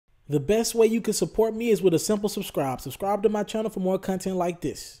The best way you can support me is with a simple subscribe. Subscribe to my channel for more content like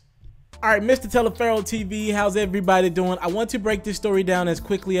this. All right, Mr. Taliaferro TV, how's everybody doing? I want to break this story down as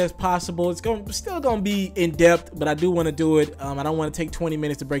quickly as possible. It's still going to be in depth, but I do want to do it. I don't want to take 20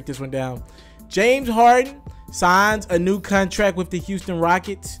 minutes to break this one down. James Harden signs a new contract with the Houston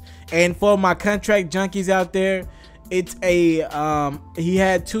Rockets. And for my contract junkies out there, it's a he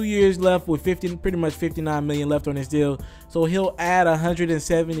had 2 years left with pretty much 59 million left on his deal. So he'll add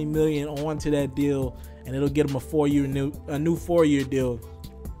 170 million onto that deal, and it'll get him a new 4-year deal,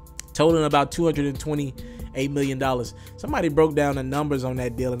 totaling about $228 million. Somebody broke down the numbers on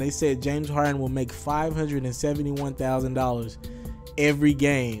that deal, and they said James Harden will make $571,000 every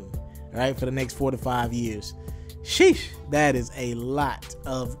game, right, for the next 4 to 5 years. Sheesh, that is a lot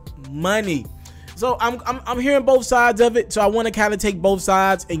of money. So I'm hearing both sides of it. So I want to kind of take both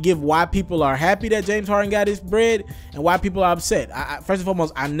sides and give why people are happy that James Harden got his bread and why people are upset. First and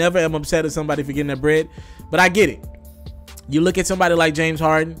foremost, I never am upset at somebody for getting their bread, but I get it. You look at somebody like James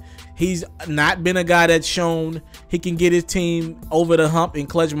Harden. He's not been a guy that's shown he can get his team over the hump in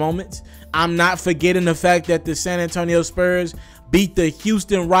clutch moments. I'm not forgetting the fact that the San Antonio Spurs beat the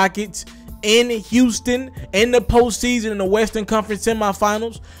Houston Rockets in Houston in the postseason in the Western Conference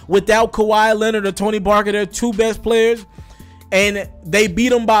semifinals without Kawhi Leonard or Tony Parker, their two best players, and they beat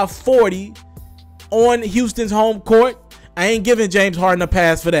them by 40 on Houston's home court. I ain't giving James Harden a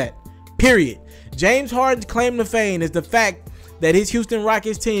pass for that, period. James Harden's claim to fame is the fact that his Houston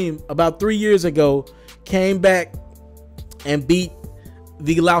Rockets team about 3 years ago came back and beat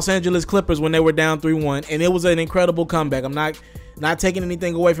the Los Angeles Clippers when they were down 3-1, and it was an incredible comeback. I'm not taking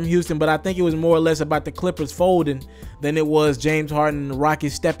anything away from Houston, but I think it was more or less about the Clippers folding than it was James Harden and the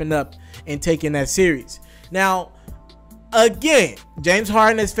Rockets stepping up and taking that series. Now, again, James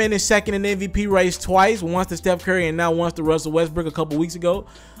Harden has finished second in the MVP race twice, once to Steph Curry and now once to Russell Westbrook a couple weeks ago.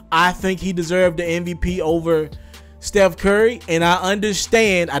 I think he deserved the MVP over Steph Curry, and I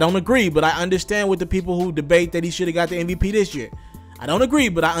understand, I don't agree, but I understand with the people who debate that he should have got the MVP this year. I don't agree,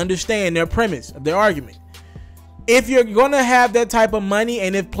 but I understand their premise of their argument. If you're going to have that type of money,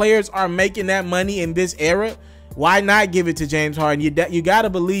 and if players are making that money in this era, why not give it to James Harden? You got to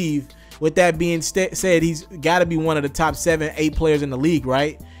believe, with that being said, he's got to be one of the top 7, 8 players in the league,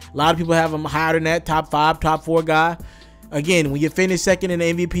 right? A lot of people have him higher than that, top 5, top 4 guy. Again, when you finish second in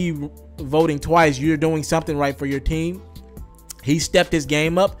the MVP voting twice, you're doing something right for your team. He stepped his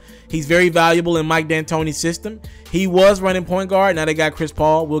game up. He's very valuable in Mike D'Antoni's system. He was running point guard. Now they got Chris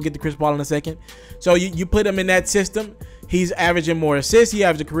Paul. We'll get to Chris Paul in a second. So you put him in that system. He's averaging more assists. He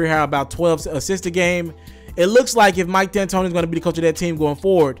averaged a career high about 12 assists a game. It looks like if Mike D'Antoni is going to be the coach of that team going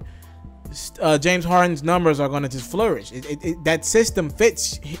forward, James Harden's numbers are going to just flourish. That system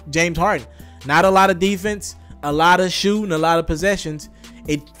fits James Harden. Not a lot of defense, a lot of shooting, a lot of possessions.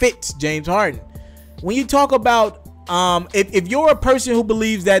 It fits James Harden. When you talk about if you're a person who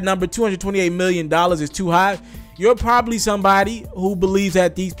believes that number $228 million is too high, you're probably somebody who believes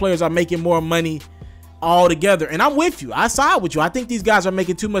that these players are making more money altogether. And I'm with you. I side with you. I think these guys are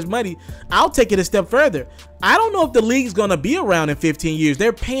making too much money. I'll take it a step further. I don't know if the league's going to be around in 15 years.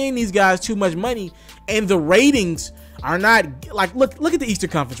 They're paying these guys too much money, and the ratings are not like, look at the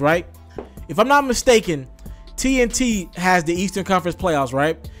Eastern Conference, right? If I'm not mistaken, TNT has the Eastern Conference playoffs,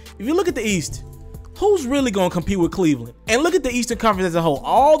 right? If you look at the East, who's really going to compete with Cleveland? And look at the Eastern Conference as a whole.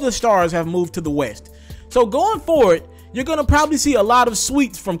 All the stars have moved to the West. So going forward, you're going to probably see a lot of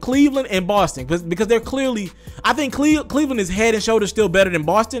sweeps from Cleveland and Boston because they're clearly, I think Cleveland is head and shoulders still better than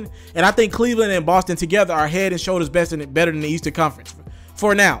Boston. And I think Cleveland and Boston together are head and shoulders better than the Eastern Conference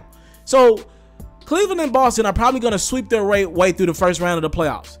for now. So Cleveland and Boston are probably going to sweep their way through the first round of the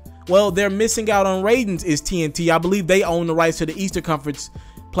playoffs. Well, they're missing out on ratings is TNT. I believe they own the rights to the Eastern Conference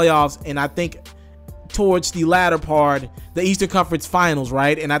playoffs, and I think towards the latter part, the Eastern Conference Finals,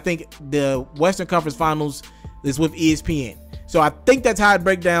 right? And I think the Western Conference Finals is with ESPN. So I think that's how it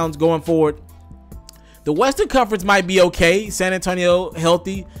breaks down going forward. The Western Conference might be okay. San Antonio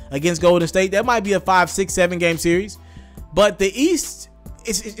healthy against Golden State. That might be a 5, 6, 7 game series. But the East,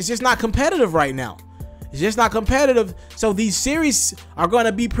 it's just not competitive right now. It's just not competitive. So these series are going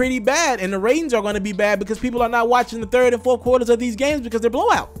to be pretty bad, and the ratings are going to be bad because people are not watching the third and fourth quarters of these games because they're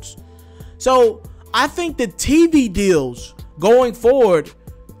blowouts. So I think the TV deals going forward,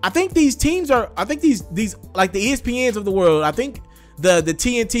 I think these teams are, I think these like the ESPNs of the world, I think the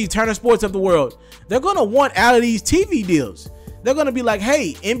TNT, Turner Sports of the world, they're going to want out of these TV deals. They're going to be like,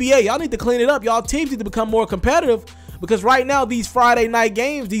 hey, NBA, y'all need to clean it up. Y'all teams need to become more competitive because right now these Friday night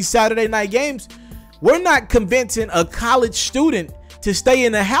games, these Saturday night games, we're not convincing a college student to stay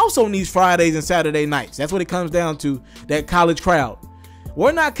in the house on these Fridays and Saturday nights. That's what it comes down to, that college crowd.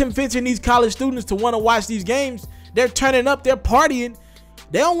 We're not convincing these college students to want to watch these games. They're turning up, they're partying.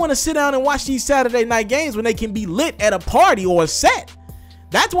 They don't want to sit down and watch these Saturday night games when they can be lit at a party or a set.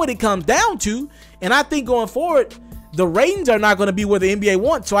 That's what it comes down to. And I think going forward, the ratings are not going to be where the NBA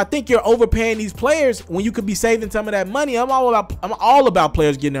wants. So I think you're overpaying these players when you could be saving some of that money. I'm all about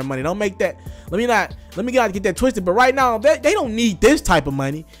players getting their money. Don't make that. Let me not get that twisted. But right now, they don't need this type of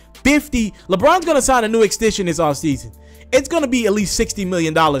money. LeBron's going to sign a new extension this offseason. It's going to be at least $60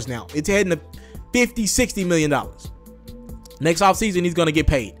 million now. It's heading to $50, $60 million. Next offseason, he's going to get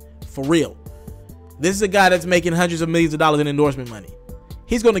paid. For real. This is a guy that's making hundreds of millions of dollars in endorsement money.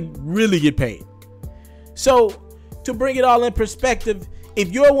 He's going to really get paid. So, to bring it all in perspective,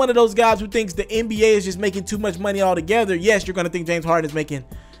 if you're one of those guys who thinks the NBA is just making too much money altogether, yes, you're going to think James Harden is making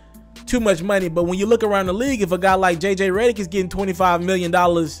too much money. But when you look around the league, if a guy like JJ Redick is getting $25 million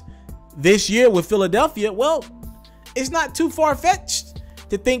this year with Philadelphia, well, it's not too far-fetched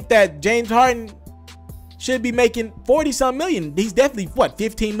to think that James Harden should be making 40-some million. He's definitely, what,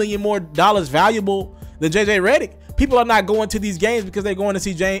 $15 million more valuable than JJ Redick. People are not going to these games because they're going to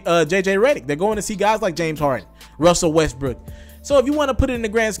see JJ Redick. They're going to see guys like James Harden, Russell Westbrook. So if you want to put it in the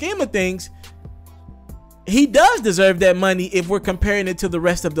grand scheme of things, he does deserve that money if we're comparing it to the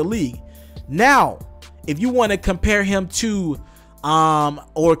rest of the league. Now, if you want to compare him to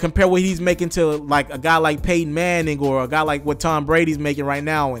or compare what he's making to like a guy like Peyton Manning or a guy like what Tom Brady's making right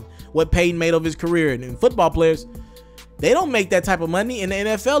now and what Peyton made of his career, and football players, they don't make that type of money, and the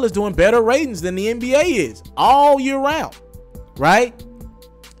NFL is doing better ratings than the NBA is all year round, right?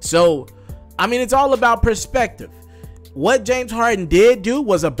 So, I mean, it's all about perspective. What James Harden did do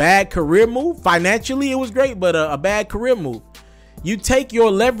was a bad career move. Financially, it was great, but a bad career move. You take your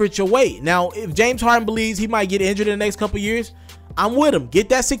leverage away. Now, if James Harden believes he might get injured in the next couple of years, I'm with him. Get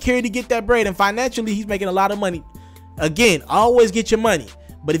that security, get that bread, and financially, he's making a lot of money. Again, always get your money.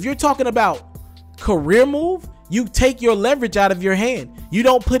 But if you're talking about career move, you take your leverage out of your hand. You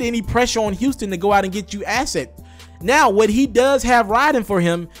don't put any pressure on Houston to go out and get you assets. Now, what he does have riding for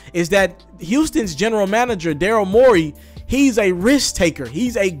him is that Houston's general manager, Daryl Morey, he's a risk taker.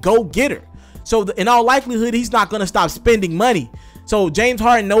 He's a go-getter. So in all likelihood, he's not going to stop spending money. So James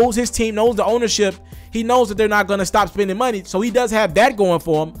Harden knows his team, knows the ownership. He knows that they're not going to stop spending money. So he does have that going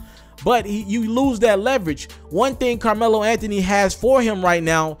for him. But you lose that leverage. One thing Carmelo Anthony has for him right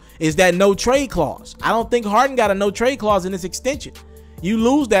now is that no trade clause. I don't think Harden got a no trade clause in this extension. You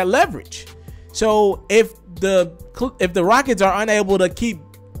lose that leverage. So if the Rockets are unable to keep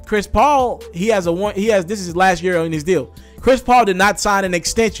Chris Paul, this is his last year on his deal. Chris Paul did not sign an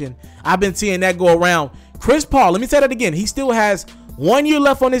extension. I've been seeing that go around. Chris Paul, let me say that again. He still has 1 year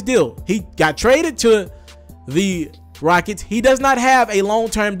left on his deal. He got traded to the Rockets. He does not have a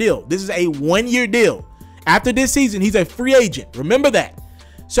long-term deal. This is a 1-year deal. After this season, he's a free agent. Remember that.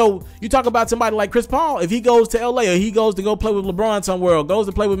 So you talk about somebody like Chris Paul, if he goes to LA or he goes to go play with LeBron somewhere or goes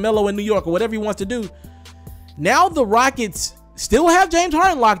to play with Melo in New York or whatever he wants to do, now the Rockets still have James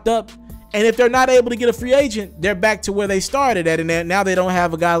Harden locked up. And if they're not able to get a free agent, they're back to where they started at. And now they don't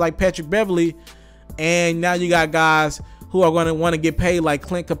have a guy like Patrick Beverley. And now you got guys who are going to want to get paid like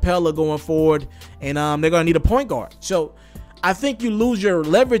Clint Capella going forward. And they're going to need a point guard. So I think you lose your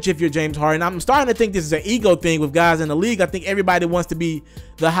leverage if you're James Harden. I'm starting to think this is an ego thing with guys in the league. I think everybody wants to be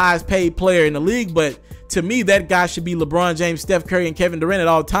the highest paid player in the league. But to me, that guy should be LeBron James, Steph Curry, and Kevin Durant at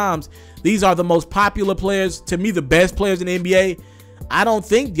all times. These are the most popular players. To me, the best players in the NBA. I don't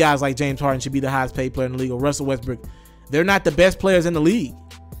think guys like James Harden should be the highest paid player in the league or Russell Westbrook. They're not the best players in the league,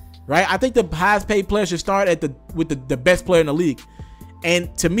 right? I think the highest paid player should start with the best player in the league.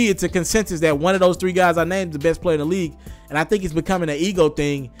 And to me, it's a consensus that one of those three guys I named is the best player in the league. And I think it's becoming an ego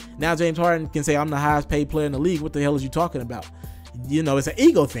thing. Now James Harden can say, I'm the highest paid player in the league. What the hell is you talking about? You know, it's an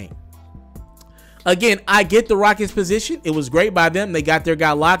ego thing. Again, I get the Rockets' position. It was great by them. They got their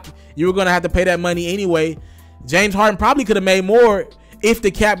guy locked. You were going to have to pay that money anyway. James Harden probably could have made more if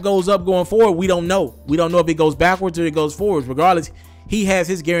the cap goes up going forward. We don't know. We don't know if it goes backwards or it goes forwards. Regardless, he has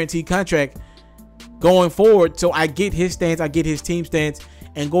his guaranteed contract going forward. So I get his stance. I get his team stance.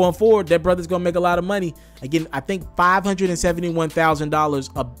 And going forward, that brother's going to make a lot of money. Again, I think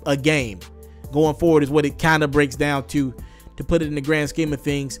 $571,000 a game going forward is what it kind of breaks down to put it in the grand scheme of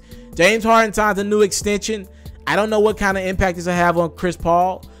things. James Harden signs a new extension. I don't know what kind of impact this will have on Chris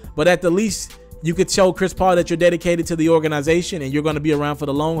Paul, but at the least, you could show Chris Paul that you're dedicated to the organization and you're going to be around for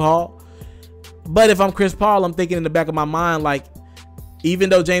the long haul. But if I'm Chris Paul, I'm thinking in the back of my mind, like, even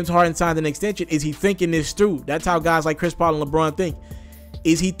though James Harden signed an extension, is he thinking this through? That's how guys like Chris Paul and LeBron think.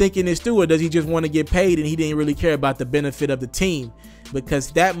 Is he thinking this through, or does he just want to get paid and he didn't really care about the benefit of the team?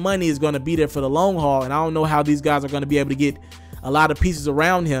 Because that money is going to be there for the long haul, and I don't know how these guys are going to be able to get a lot of pieces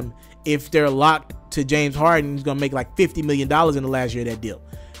around him. If they're locked to James Harden, he's going to make like $50 million in the last year of that deal.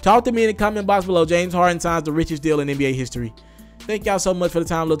 Talk to me in the comment box below. James Harden signs the richest deal in NBA history. Thank y'all so much for the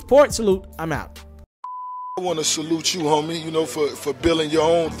time. Look, support, salute. I'm out. I want to salute you, homie, you know, for building your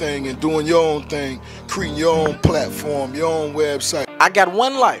own thing and doing your own thing, creating your own platform, your own website. I got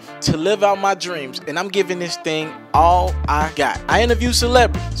one life to live out my dreams, and I'm giving this thing all I got. I interview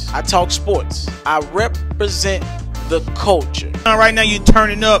celebrities. I talk sports. I represent the culture. Right now, you're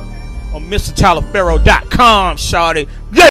turning up on MrTaliaferro.com, shawty. Yeah.